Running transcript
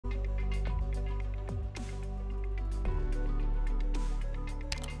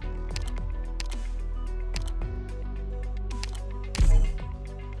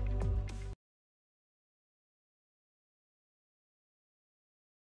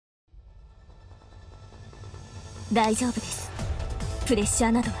大丈夫です。プレッシャ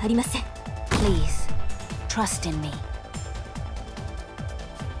ーなどありません。 Please, trust in me.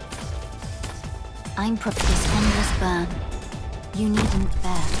 I'm prepared for this endless burn. You needn't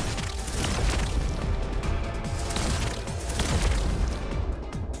bear.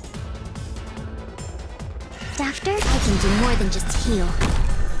 Doctor, I can do more than just heal.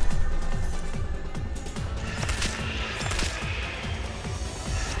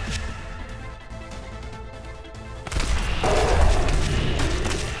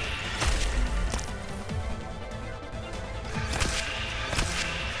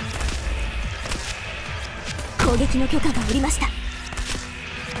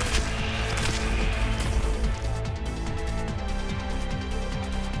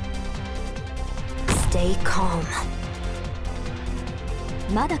 Stay calm.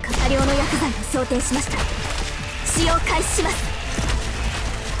 まだ多量の薬剤を装填しました。使用開始します。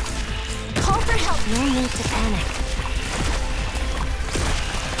 Call for help. No need to panic.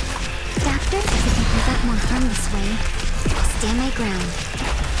 Doctor, if you can prevent more harm this way, I'll stand my ground.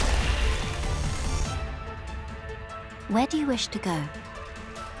 Where do you wish to go?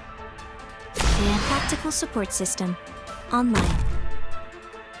 The Tactical Support System. Online.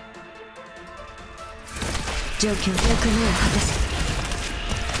 状況よく目を離せ。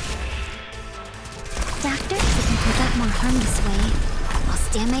 Doctor, if you can prevent more harm this way, I'll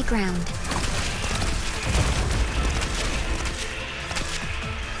stand my ground.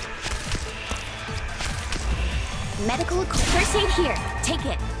 Medical first aid here. Take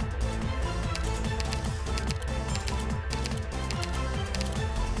it.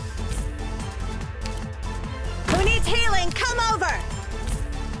 Who needs healing? Come over.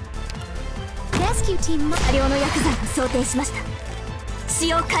 Rescue team. 多量の薬剤を装填しました。使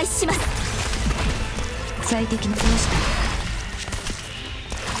用開始します。最適な様子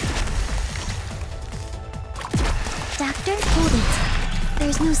だ。 Doctor, hold it.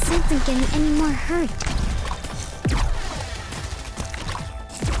 There's no sense in getting any more hurt.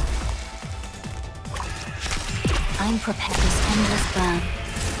 I'm prepared for this endless burn.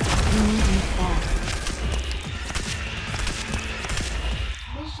 You needn't bear.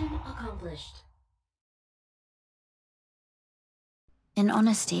 Mission accomplished. In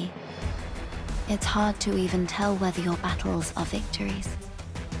honesty, it's hard to even tell whether your battles are victories,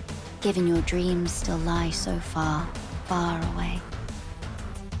 given your dreams still lie so far, far away.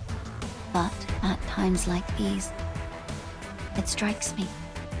 But at times like these, it strikes me.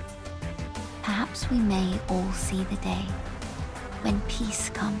 Perhaps we may all see the day when peace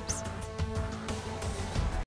comes.